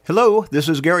Hello, this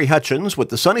is Gary Hutchins with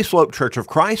the Sunny Slope Church of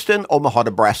Christ in Omaha,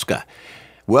 Nebraska.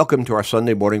 Welcome to our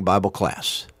Sunday morning Bible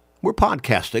class. We're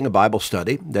podcasting a Bible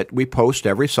study that we post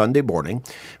every Sunday morning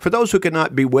for those who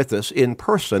cannot be with us in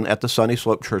person at the Sunny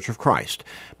Slope Church of Christ.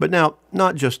 But now,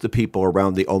 not just the people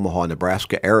around the Omaha,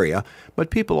 Nebraska area,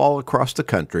 but people all across the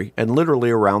country and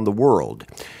literally around the world.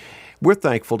 We're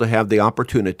thankful to have the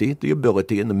opportunity, the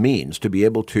ability, and the means to be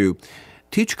able to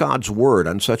teach God's Word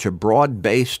on such a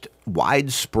broad-based,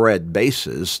 widespread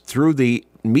basis through the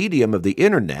medium of the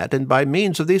Internet and by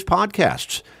means of these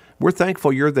podcasts. We're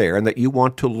thankful you're there and that you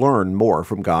want to learn more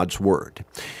from God's Word.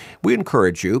 We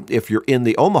encourage you, if you're in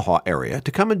the Omaha area,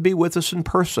 to come and be with us in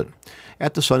person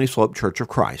at the Sunny Slope Church of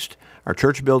Christ. Our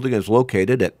church building is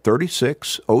located at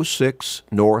 3606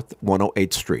 North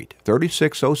 108th Street.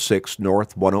 3606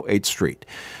 North 108th Street.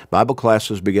 Bible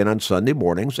classes begin on Sunday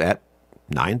mornings at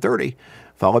 9:30,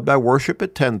 followed by worship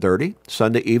at 10:30.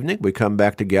 Sunday evening, we come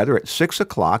back together at 6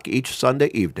 o'clock each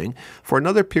Sunday evening for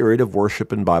another period of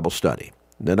worship and Bible study.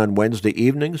 Then on Wednesday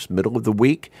evenings, middle of the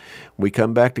week, we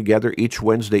come back together each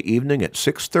Wednesday evening at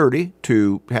 6:30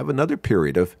 to have another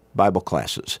period of Bible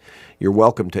classes. You're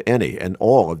welcome to any and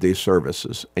all of these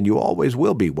services, and you always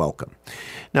will be welcome.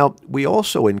 Now, we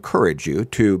also encourage you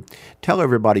to tell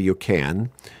everybody you can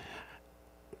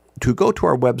to go to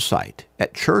our website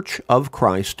at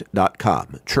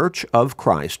churchofchrist.com,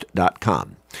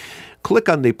 churchofchrist.com. Click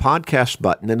on the podcast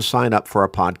button and sign up for our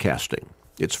podcasting.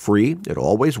 It's free. It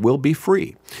always will be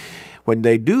free. When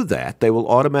they do that, they will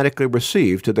automatically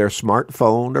receive to their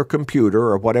smartphone or computer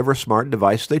or whatever smart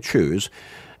device they choose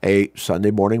a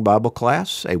Sunday morning Bible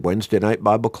class, a Wednesday night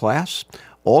Bible class,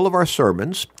 all of our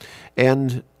sermons,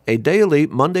 and a daily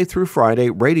Monday through Friday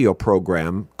radio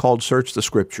program called Search the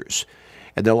Scriptures.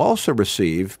 And they'll also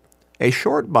receive a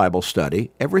short Bible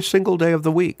study every single day of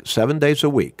the week, 7 days a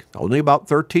week, only about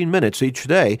 13 minutes each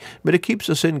day, but it keeps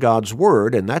us in God's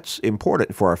Word, and that's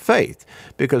important for our faith,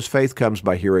 because faith comes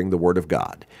by hearing the Word of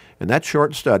God. And that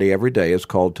short study every day is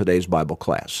called Today's Bible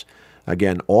Class.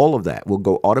 Again, all of that will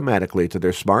go automatically to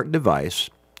their smart device,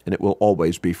 and it will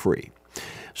always be free.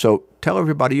 So tell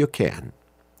everybody you can.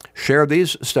 Share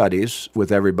these studies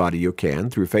with everybody you can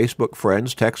through Facebook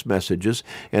friends, text messages,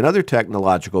 and other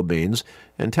technological means,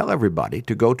 and tell everybody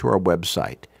to go to our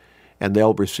website, and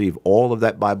they'll receive all of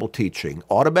that Bible teaching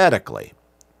automatically,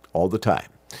 all the time.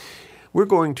 We're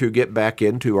going to get back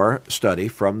into our study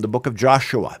from the book of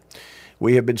Joshua.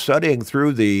 We have been studying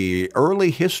through the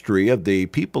early history of the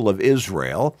people of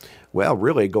Israel, well,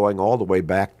 really going all the way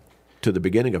back to the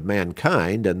beginning of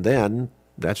mankind, and then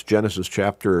that's Genesis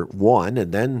chapter 1,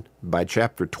 and then by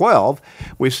chapter 12,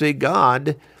 we see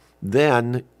God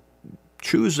then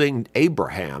choosing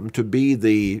Abraham to be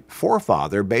the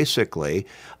forefather, basically,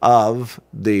 of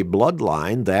the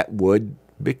bloodline that would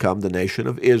become the nation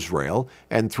of Israel,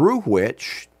 and through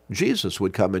which Jesus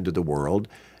would come into the world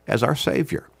as our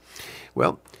Savior.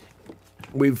 Well,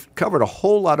 we've covered a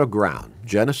whole lot of ground.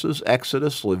 Genesis,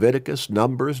 Exodus, Leviticus,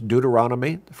 Numbers,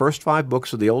 Deuteronomy, the first 5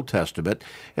 books of the Old Testament,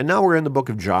 and now we're in the book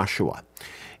of Joshua.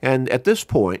 And at this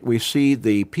point, we see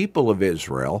the people of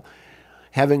Israel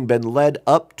having been led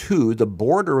up to the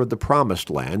border of the Promised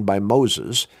Land by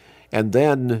Moses, and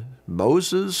then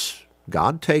Moses,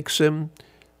 God takes him,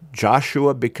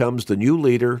 Joshua becomes the new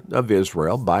leader of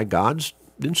Israel by God's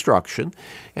instruction,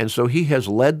 and so he has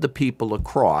led the people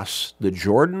across the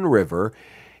Jordan River.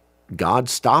 God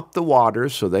stopped the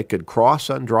waters so they could cross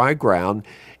on dry ground,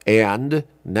 and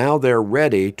now they're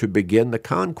ready to begin the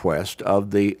conquest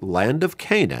of the land of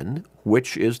Canaan,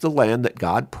 which is the land that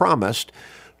God promised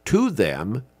to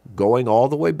them, going all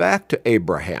the way back to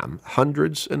Abraham,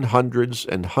 hundreds and hundreds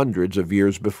and hundreds of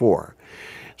years before.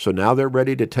 So now they're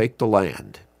ready to take the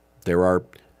land. There are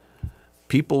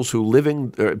peoples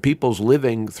living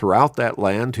throughout that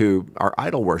land who are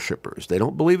idol worshipers. They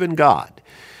don't believe in God.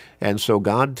 And so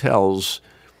God tells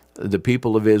the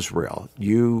people of Israel,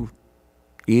 you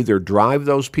either drive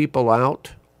those people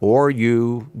out or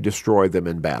you destroy them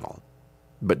in battle.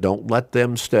 But don't let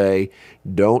them stay.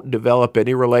 Don't develop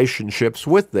any relationships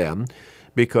with them,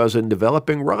 because in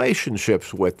developing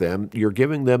relationships with them, you're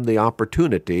giving them the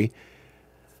opportunity,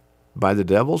 by the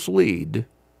devil's lead,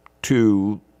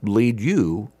 to lead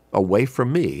you away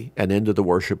from me and into the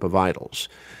worship of idols.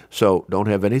 So don't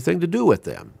have anything to do with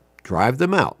them. Drive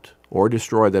them out or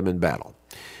destroy them in battle.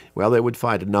 Well, they would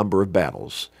fight a number of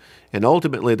battles, and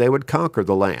ultimately they would conquer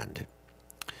the land.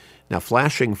 Now,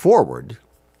 flashing forward,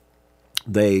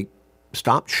 they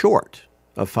stopped short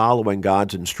of following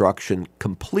God's instruction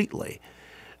completely.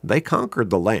 They conquered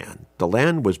the land. The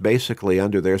land was basically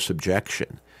under their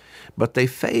subjection, but they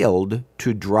failed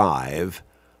to drive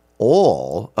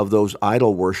all of those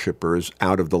idol worshippers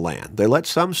out of the land. They let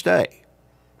some stay,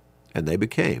 and they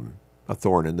became a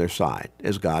thorn in their side,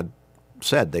 as God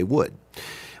said they would.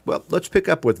 Well, let's pick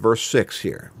up with verse 6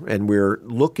 here, and we're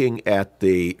looking at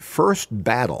the first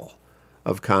battle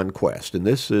of conquest, and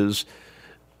this is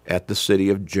at the city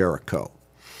of Jericho.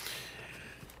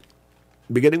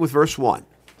 Beginning with verse 1.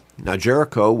 Now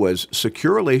Jericho was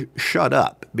securely shut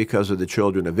up because of the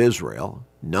children of Israel.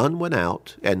 None went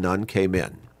out, and none came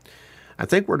in. I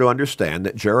think we're to understand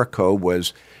that Jericho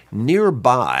was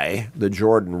nearby the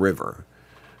Jordan River,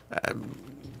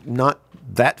 not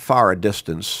that far a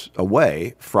distance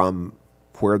away from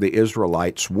where the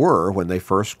Israelites were when they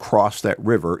first crossed that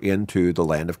river into the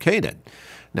land of Canaan.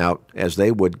 Now, as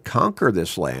they would conquer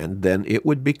this land, then it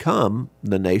would become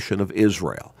the nation of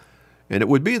Israel. And it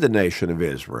would be the nation of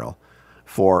Israel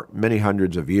for many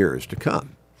hundreds of years to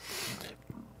come.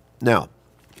 Now,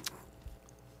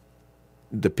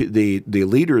 the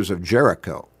leaders of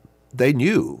Jericho, they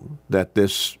knew that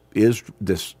this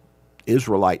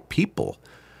Israelite people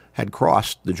had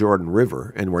crossed the Jordan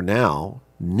River and were now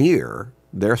near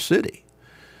their city.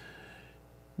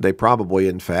 They probably,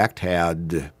 in fact,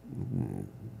 had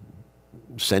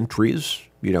sentries,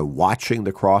 watching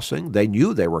the crossing. They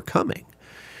knew they were coming.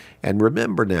 And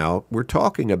remember now, we're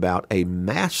talking about a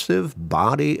massive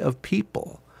body of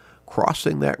people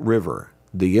crossing that river,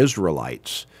 the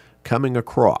Israelites coming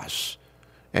across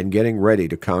and getting ready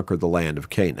to conquer the land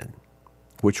of Canaan,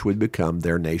 which would become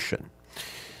their nation.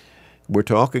 We're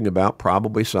talking about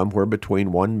probably somewhere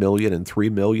between 1 million and 3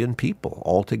 million people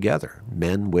altogether,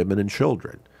 men, women, and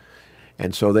children.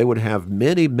 And so they would have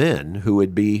many men who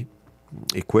would be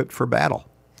equipped for battle.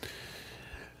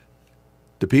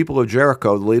 The people of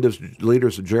Jericho, the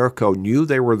leaders of Jericho, knew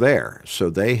they were there, so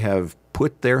they have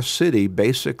put their city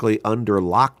basically under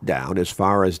lockdown as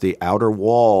far as the outer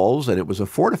walls, and it was a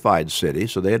fortified city,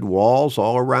 so they had walls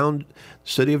all around the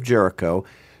city of Jericho.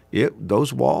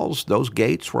 Those walls, those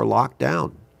gates were locked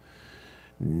down.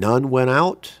 None went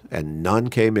out, and none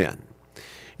came in.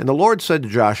 And the Lord said to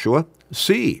Joshua,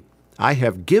 "See, I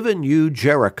have given you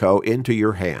Jericho into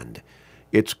your hand,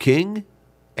 its king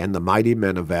and the mighty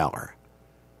men of valor."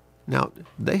 Now,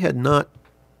 they had not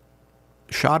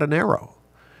shot an arrow.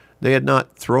 They had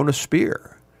not thrown a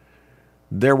spear.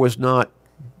 There was not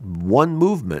one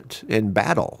movement in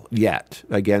battle yet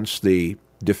against the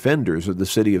defenders of the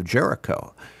city of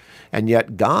Jericho. And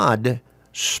yet God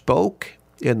spoke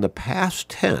in the past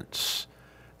tense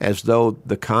as though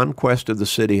the conquest of the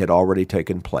city had already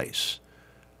taken place.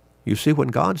 You see, when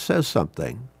God says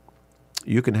something,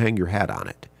 you can hang your hat on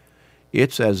it.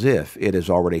 It's as if it has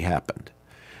already happened.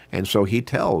 And so he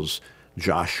tells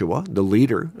Joshua, the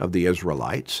leader of the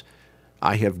Israelites,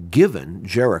 "I have given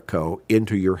Jericho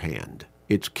into your hand,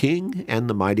 its king and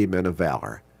the mighty men of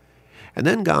valor." And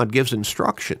then God gives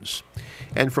instructions.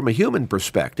 And from a human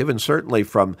perspective, and certainly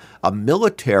from a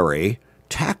military,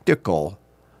 tactical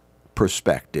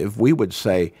perspective, we would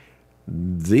say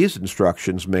these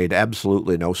instructions made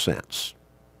absolutely no sense.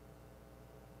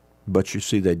 But you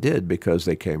see, they did because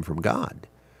they came from God.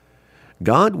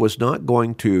 God was not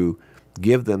going to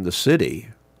give them the city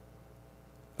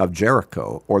of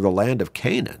Jericho or the land of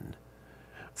Canaan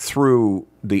through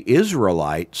the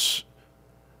Israelites'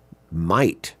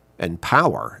 might and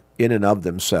power in and of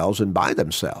themselves and by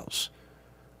themselves.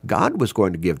 God was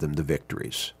going to give them the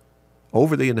victories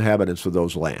over the inhabitants of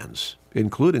those lands,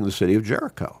 including the city of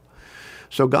Jericho.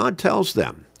 So God tells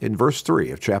them in verse 3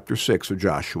 of chapter 6 of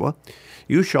Joshua,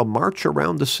 "You shall march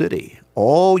around the city,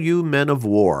 all you men of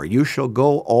war. You shall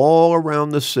go all around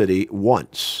the city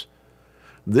once.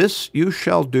 This you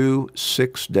shall do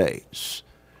 6 days."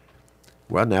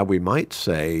 Well, now we might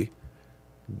say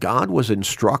God was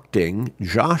instructing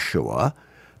Joshua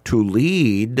to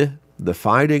lead the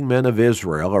fighting men of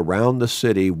Israel around the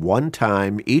city one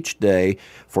time each day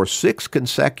for 6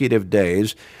 consecutive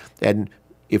days. And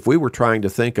if we were trying to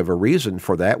think of a reason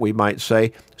for that, we might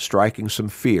say striking some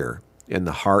fear in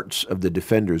the hearts of the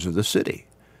defenders of the city,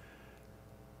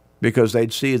 because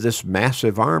they'd see this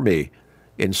massive army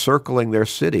encircling their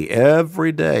city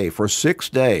every day for 6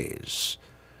 days,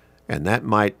 and that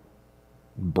might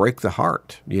break the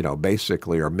heart,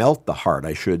 basically, or melt the heart,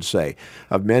 I should say,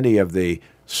 of many of the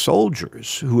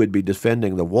soldiers who would be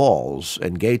defending the walls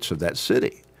and gates of that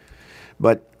city.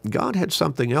 But God had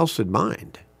something else in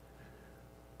mind.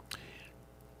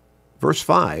 Verse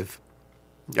 4,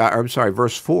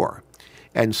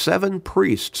 "And 7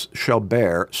 priests shall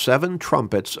bear 7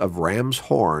 trumpets of ram's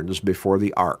horns before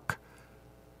the ark.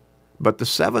 But the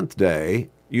 7th day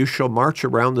you shall march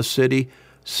around the city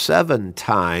 7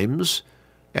 times,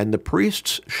 and the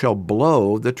priests shall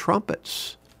blow the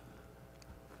trumpets."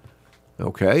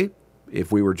 Okay?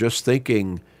 If we were just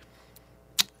thinking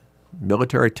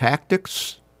military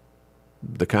tactics,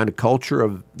 the kind of culture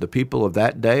of the people of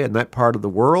that day and that part of the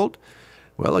world,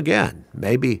 well, again,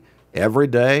 maybe every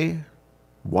day,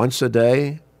 once a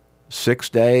day, 6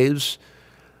 days,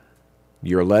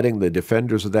 you're letting the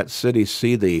defenders of that city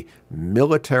see the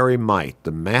military might,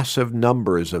 the massive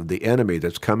numbers of the enemy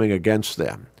that's coming against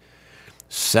them.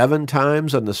 7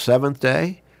 times on the 7th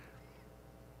day,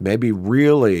 maybe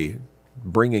really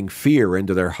bringing fear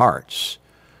into their hearts.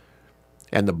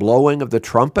 And the blowing of the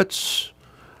trumpets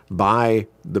by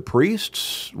the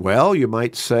priests, well, you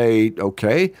might say,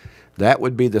 okay, that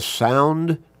would be the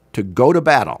sound to go to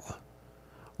battle.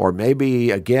 Or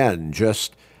maybe, again,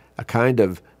 just a kind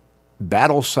of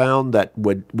battle sound that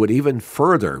would even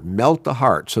further melt the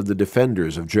hearts of the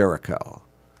defenders of Jericho.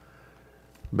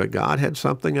 But God had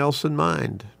something else in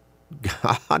mind.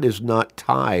 God is not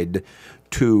tied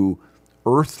to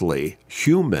earthly,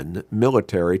 human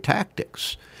military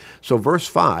tactics. So verse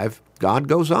 5, God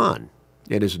goes on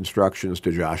in his instructions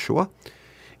to Joshua.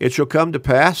 It shall come to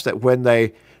pass that when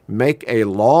they make a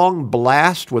long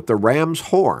blast with the ram's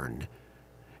horn,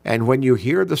 and when you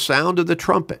hear the sound of the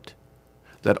trumpet,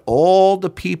 that all the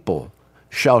people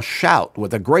shall shout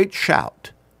with a great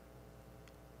shout.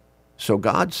 So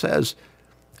God says,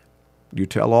 you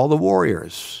tell all the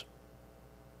warriors,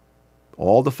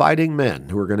 all the fighting men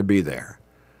who are going to be there,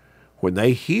 when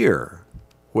they hear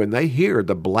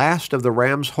the blast of the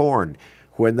ram's horn,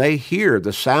 when they hear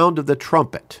the sound of the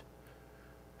trumpet,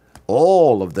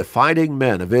 all of the fighting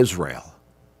men of Israel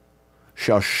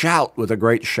shall shout with a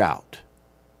great shout.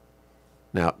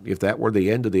 Now, if that were the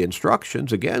end of the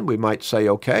instructions, again, we might say,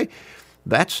 okay,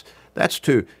 that's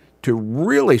to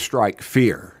really strike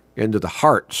fear into the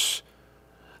hearts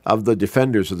of the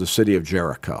defenders of the city of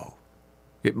Jericho.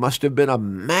 It must have been a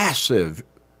massive,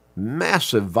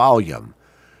 massive volume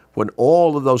when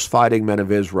all of those fighting men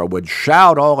of Israel would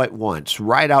shout all at once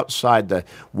right outside the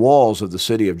walls of the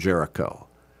city of Jericho.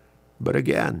 But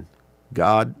again,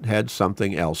 God had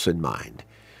something else in mind.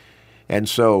 And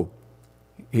so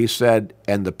he said,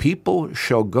 and the people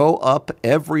shall go up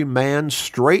every man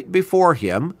straight before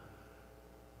him.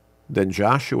 Then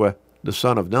Joshua the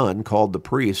son of Nun called the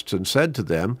priests and said to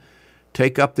them,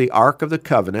 take up the ark of the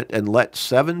covenant, and let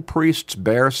 7 priests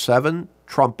bear 7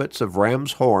 trumpets of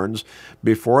ram's horns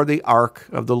before the ark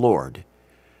of the Lord.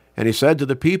 And he said to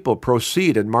the people,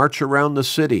 proceed and march around the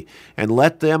city, and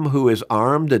let them who is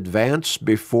armed advance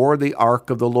before the ark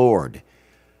of the Lord.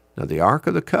 Now the ark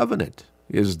of the covenant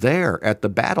is there at the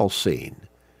battle scene,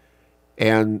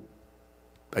 and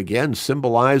again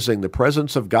symbolizing the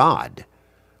presence of God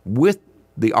with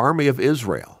the army of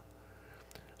Israel.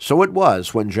 So it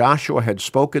was, when Joshua had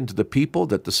spoken to the people,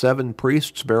 that the 7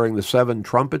 priests bearing the 7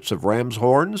 trumpets of ram's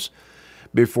horns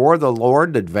before the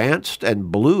Lord advanced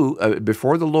and blew the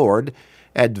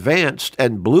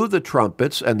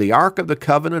trumpets, and the ark of the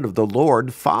covenant of the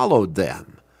Lord followed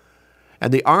them.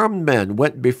 And the armed men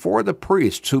went before the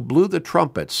priests who blew the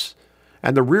trumpets,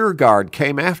 and the rear guard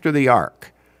came after the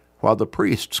ark, while the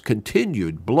priests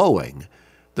continued blowing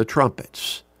the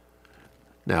trumpets.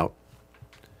 Now,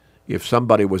 if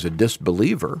somebody was a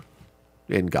disbeliever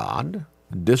in God,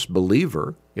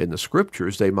 disbeliever in the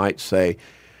Scriptures, they might say,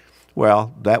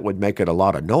 well, that would make it a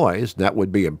lot of noise, that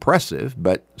would be impressive,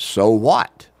 but so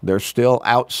what? They're still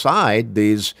outside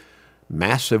these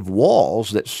massive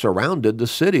walls that surrounded the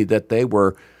city that they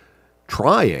were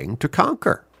trying to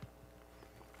conquer.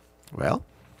 Well,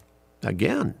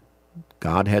 again,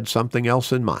 God had something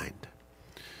else in mind.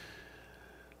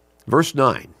 Verse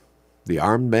 9, the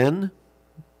armed men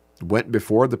went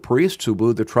before the priests who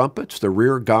blew the trumpets. The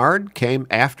rear guard came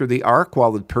after the ark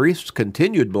while the priests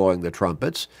continued blowing the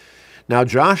trumpets. Now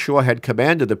Joshua had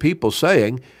commanded the people,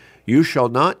 saying, you shall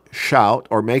not shout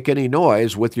or make any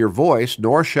noise with your voice,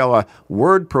 nor shall a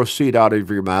word proceed out of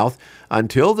your mouth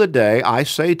until the day I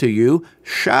say to you,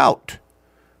 shout.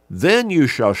 Then you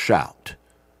shall shout.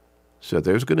 So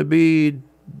there's going to be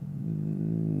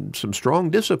some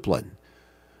strong discipline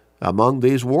among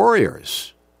these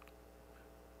warriors.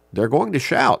 They're going to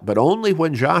shout, but only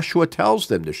when Joshua tells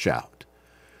them to shout.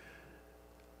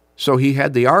 So he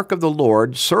had the ark of the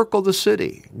Lord circle the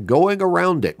city, going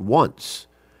around it once.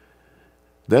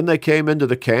 Then they came into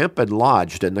the camp and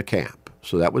lodged in the camp.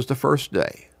 So that was the first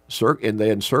day. And they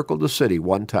encircled the city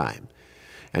one time.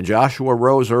 And Joshua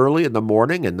rose early in the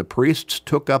morning, and the priests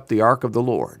took up the ark of the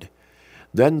Lord.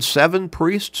 Then 7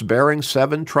 priests bearing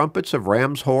 7 trumpets of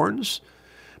ram's horns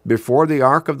before the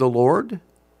ark of the Lord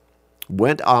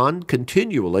went on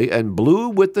continually and blew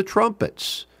with the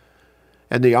trumpets.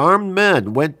 And the armed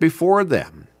men went before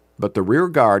them, But the rear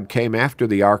guard came after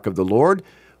the ark of the Lord,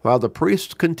 while the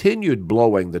priests continued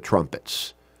blowing the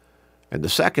trumpets. And the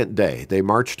second day they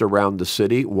marched around the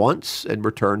city once and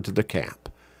returned to the camp.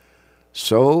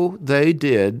 So they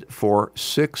did for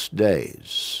 6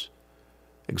 days,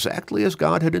 exactly as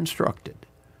God had instructed.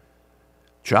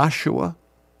 Joshua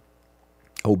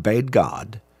obeyed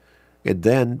God,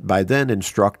 and by then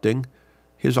instructing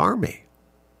his army,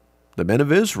 the men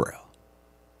of Israel,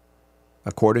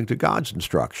 according to God's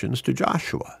instructions to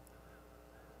Joshua.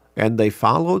 And they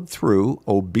followed through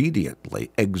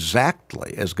obediently,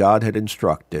 exactly as God had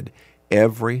instructed,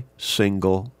 every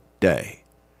single day.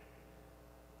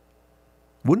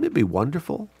 Wouldn't it be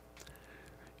wonderful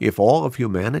if all of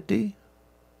humanity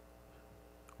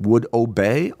would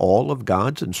obey all of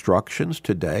God's instructions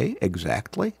today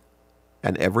exactly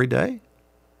and every day?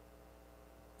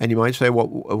 And you might say, well,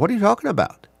 what are you talking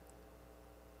about?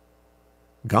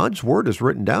 God's word is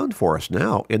written down for us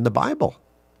now in the Bible.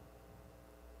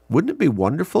 Wouldn't it be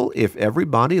wonderful if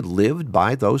everybody lived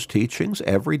by those teachings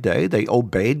every day? They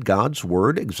obeyed God's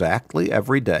word exactly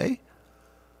every day?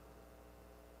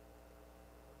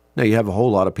 Now, you have a whole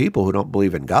lot of people who don't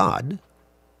believe in God.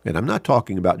 And I'm not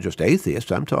talking about just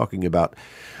atheists. I'm talking about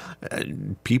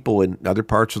people in other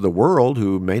parts of the world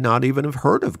who may not even have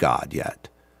heard of God yet.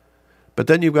 But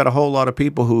then you've got a whole lot of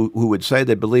people who would say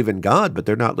they believe in God, but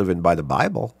they're not living by the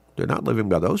Bible. They're not living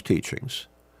by those teachings.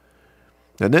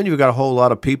 And then you've got a whole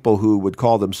lot of people who would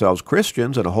call themselves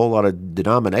Christians and a whole lot of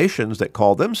denominations that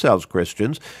call themselves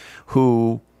Christians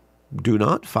who do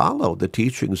not follow the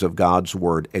teachings of God's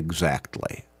word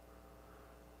exactly.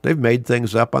 They've made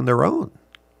things up on their own.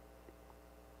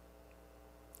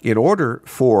 In order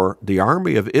for the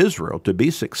army of Israel to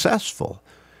be successful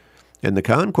in the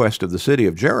conquest of the city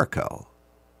of Jericho,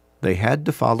 they had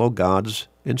to follow God's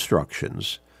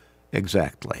instructions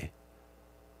exactly.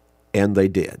 And they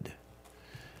did.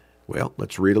 Well,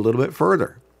 let's read a little bit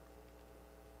further.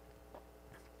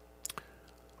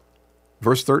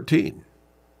 Verse 13.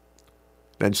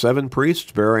 Then 7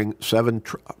 priests bearing 7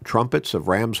 trumpets of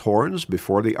ram's horns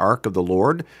before the ark of the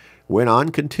Lord went on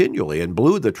continually and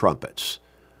blew the trumpets.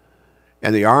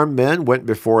 And the armed men went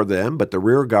before them, but the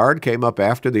rear guard came up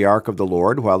after the ark of the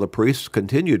Lord, while the priests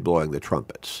continued blowing the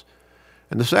trumpets.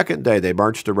 And the second day they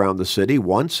marched around the city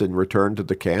once and returned to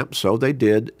the camp. So they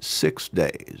did 6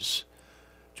 days,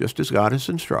 just as God has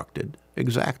instructed,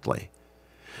 exactly.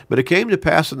 But it came to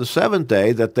pass on the 7th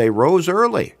day that they rose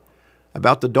early,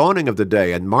 about the dawning of the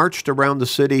day, and marched around the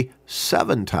city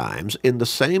 7 times in the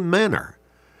same manner.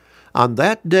 On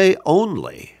that day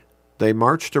only they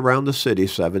marched around the city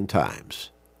 7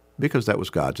 times, because that was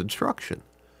God's instruction.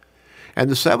 And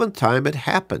the 7th time it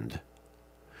happened,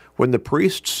 when the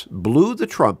priests blew the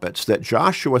trumpets, that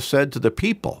Joshua said to the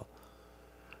people,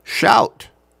 "Shout,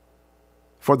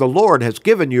 for the Lord has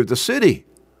given you the city."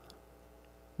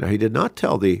 Now, he did not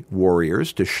tell the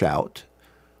warriors to shout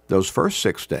those first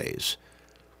 6 days.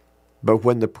 But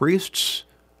when the priests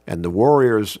and the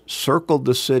warriors circled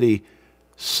the city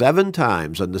 7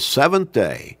 times on the 7th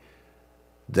day,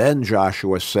 then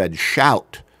Joshua said,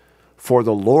 "Shout, for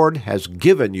the Lord has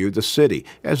given you the city,"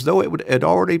 as though they'd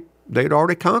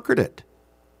already conquered it.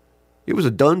 It was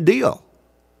a done deal.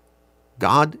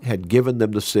 God had given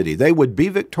them the city. They would be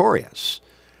victorious.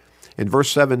 In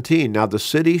verse 17, "Now the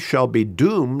city shall be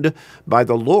doomed by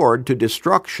the Lord to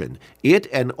destruction, it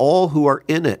and all who are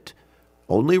in it.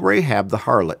 Only Rahab the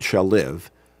harlot shall live."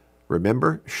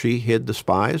 Remember, she hid the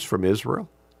spies from Israel.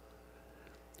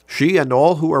 "She and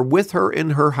all who are with her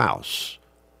in her house,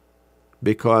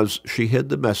 because she hid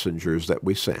the messengers that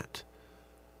we sent.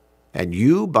 And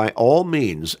you by all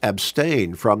means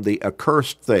abstain from the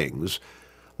accursed things,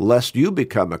 lest you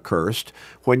become accursed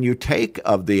when you take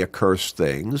of the accursed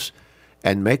things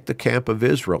and make the camp of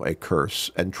Israel a curse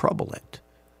and trouble it."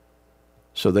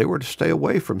 So they were to stay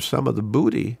away from some of the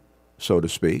booty, so to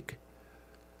speak.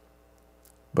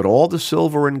 "But all the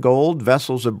silver and gold,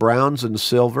 vessels of bronze and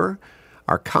silver,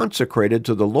 are consecrated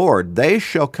to the Lord. They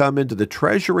shall come into the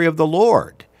treasury of the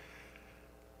Lord."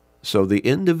 So the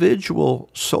individual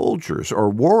soldiers or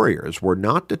warriors were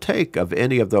not to take of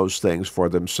any of those things for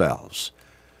themselves.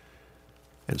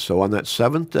 And so on that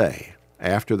 7th day,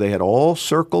 after they had all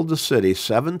circled the city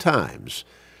 7 times,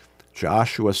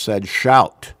 Joshua said,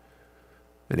 "Shout."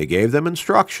 And he gave them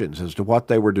instructions as to what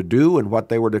they were to do and what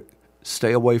they were to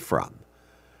stay away from.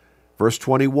 Verse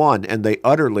 21, "And they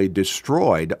utterly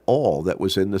destroyed all that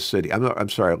was in the city." I'm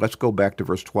sorry, let's go back to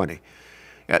verse 20.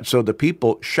 And so the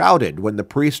people shouted when the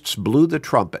priests blew the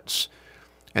trumpets.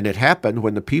 And it happened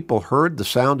when the people heard the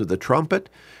sound of the trumpet,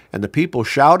 and the people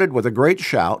shouted with a great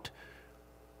shout,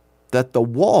 that the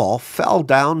wall fell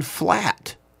down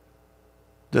flat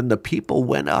Then the people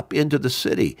went up into the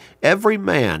city, every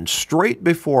man straight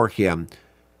before him,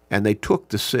 and they took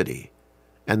the city,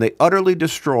 and they utterly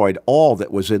destroyed all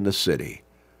that was in the city,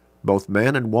 both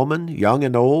man and woman, young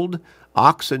and old,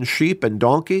 ox and sheep and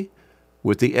donkey,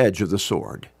 with the edge of the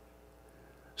sword.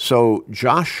 So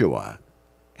Joshua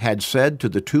had said to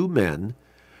the two men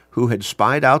who had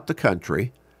spied out the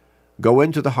country, "Go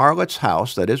into the harlot's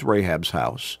house," that is Rahab's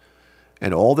house,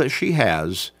 "and all that she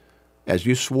has, as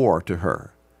you swore to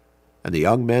her." And the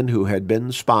young men who had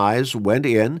been spies went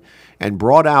in and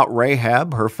brought out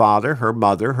Rahab, her father, her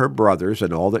mother, her brothers,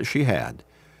 and all that she had.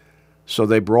 So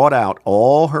they brought out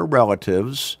all her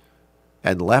relatives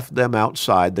and left them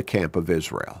outside the camp of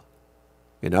Israel.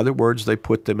 In other words, they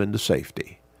put them into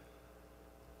safety.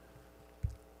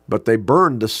 But they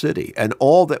burned the city and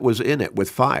all that was in it with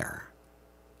fire.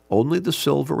 Only the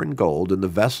silver and gold and the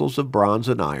vessels of bronze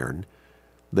and iron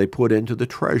they put into the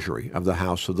treasury of the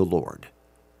house of the Lord.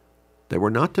 They were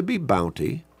not to be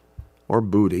bounty or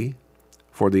booty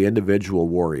for the individual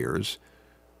warriors,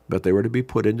 but they were to be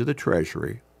put into the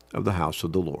treasury of the house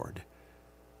of the Lord.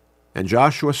 And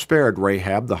Joshua spared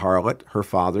Rahab the harlot, her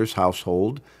father's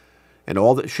household, and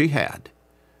all that she had.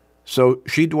 So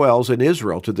she dwells in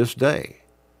Israel to this day,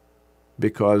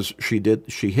 because she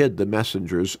hid the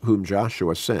messengers whom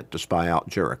Joshua sent to spy out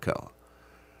Jericho.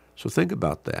 So think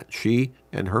about that. She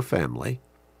and her family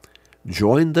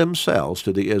joined themselves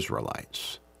to the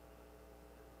Israelites.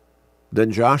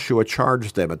 Then Joshua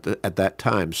charged them at that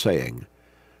time, saying,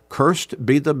 "Cursed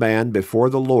be the man before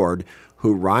the Lord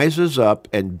who rises up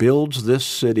and builds this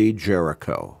city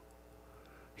Jericho.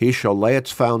 He shall lay its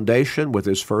foundation with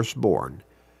his firstborn,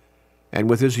 and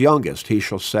with his youngest he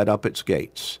shall set up its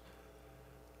gates."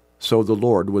 So the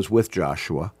Lord was with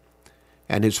Joshua,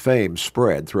 and his fame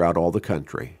spread throughout all the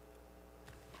country.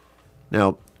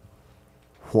 Now,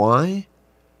 why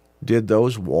did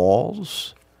those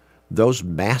walls, those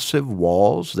massive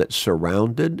walls that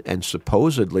surrounded and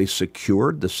supposedly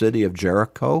secured the city of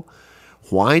Jericho,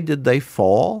 why did they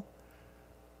fall?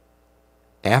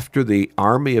 After the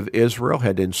army of Israel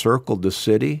had encircled the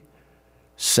city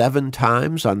 7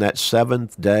 times on that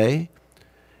 7th day,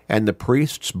 and the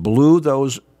priests blew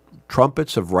those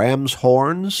trumpets of ram's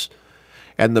horns,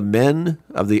 and the men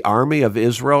of the army of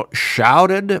Israel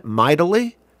shouted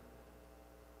mightily,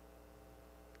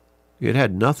 it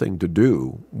had nothing to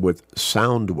do with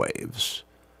sound waves.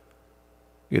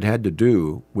 It had to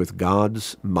do with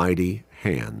God's mighty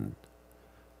hand.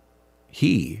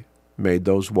 He made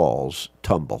those walls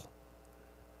tumble.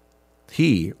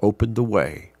 He opened the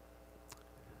way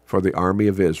for the army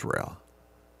of Israel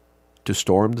to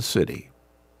storm the city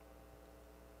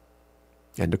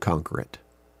and to conquer it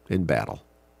in battle.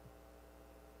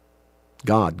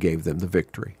 God gave them the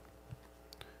victory.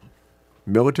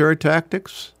 Military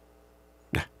tactics?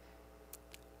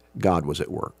 God was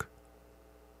at work.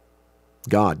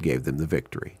 God gave them the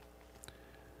victory.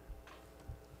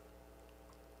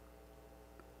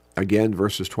 Again,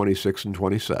 verses 26 and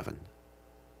 27.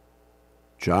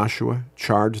 Joshua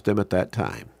charged them at that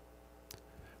time,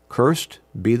 "Cursed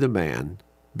be the man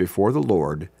before the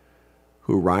Lord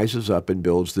who rises up and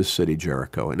builds this city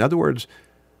Jericho." In other words,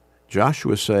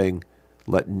 Joshua is saying,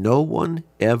 let no one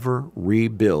ever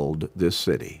rebuild this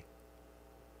city.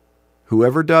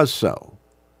 Whoever does so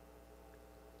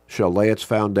shall lay its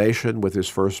foundation with his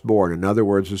firstborn. In other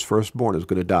words, his firstborn is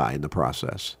going to die in the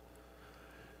process.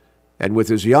 And with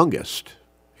his youngest,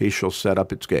 he shall set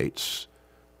up its gates.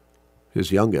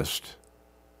 His youngest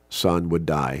son would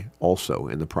die also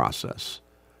in the process.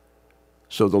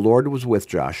 So the Lord was with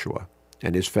Joshua,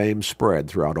 and his fame spread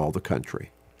throughout all the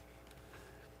country.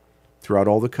 Throughout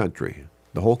all the country,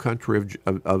 the whole country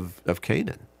of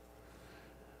Canaan.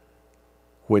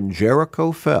 When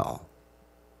Jericho fell,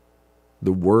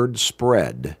 the word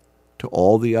spread to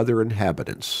all the other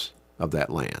inhabitants of that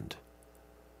land.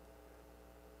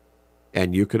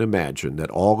 And you can imagine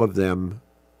that all of them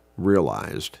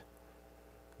realized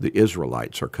the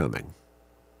Israelites are coming.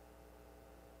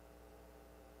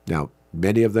 Now,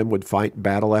 many of them would fight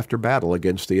battle after battle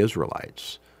against the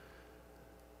Israelites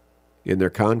in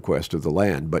their conquest of the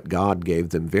land, but God gave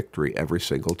them victory every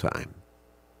single time.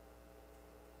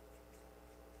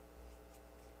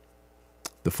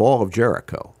 The fall of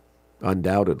Jericho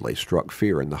undoubtedly struck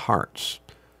fear in the hearts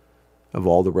of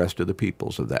all the rest of the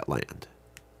peoples of that land.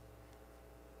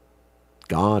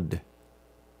 God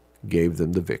gave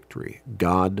them the victory.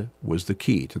 God was the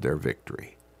key to their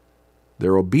victory.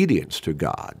 Their obedience to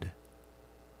God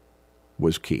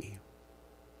was key.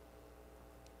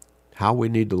 How we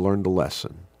need to learn the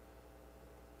lesson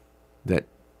that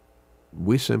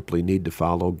we simply need to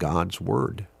follow God's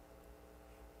word.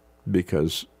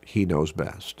 because he knows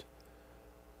best.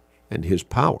 And his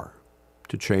power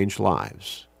to change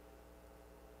lives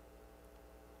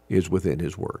is within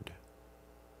his word.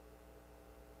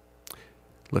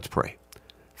 Let's pray.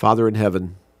 Father in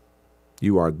heaven,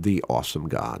 you are the awesome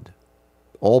God,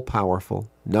 all-powerful.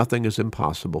 Nothing is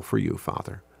impossible for you,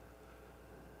 Father.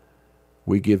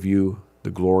 We give you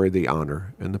the glory, the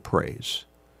honor, and the praise.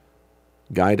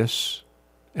 Guide us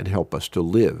and help us to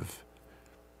live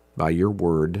by your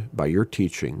word, by your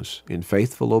teachings, in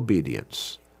faithful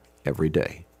obedience every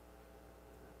day.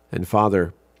 And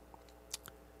Father,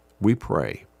 we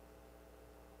pray,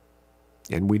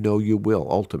 and we know you will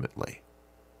ultimately,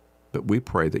 but we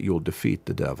pray that you'll defeat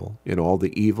the devil in all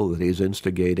the evil that he's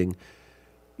instigating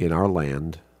in our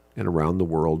land and around the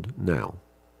world now.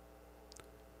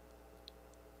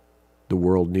 The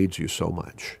world needs you so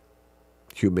much.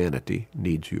 Humanity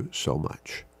needs you so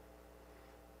much.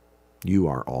 You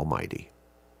are almighty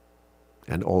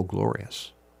and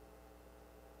all-glorious.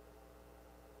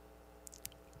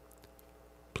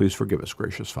 Please forgive us,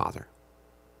 gracious Father,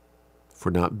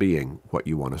 for not being what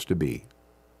you want us to be.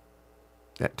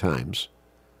 At times,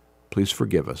 please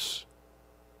forgive us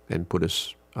and put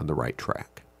us on the right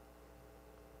track.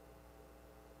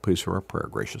 Please hear our prayer,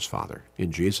 gracious Father.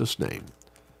 In Jesus' name,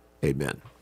 amen.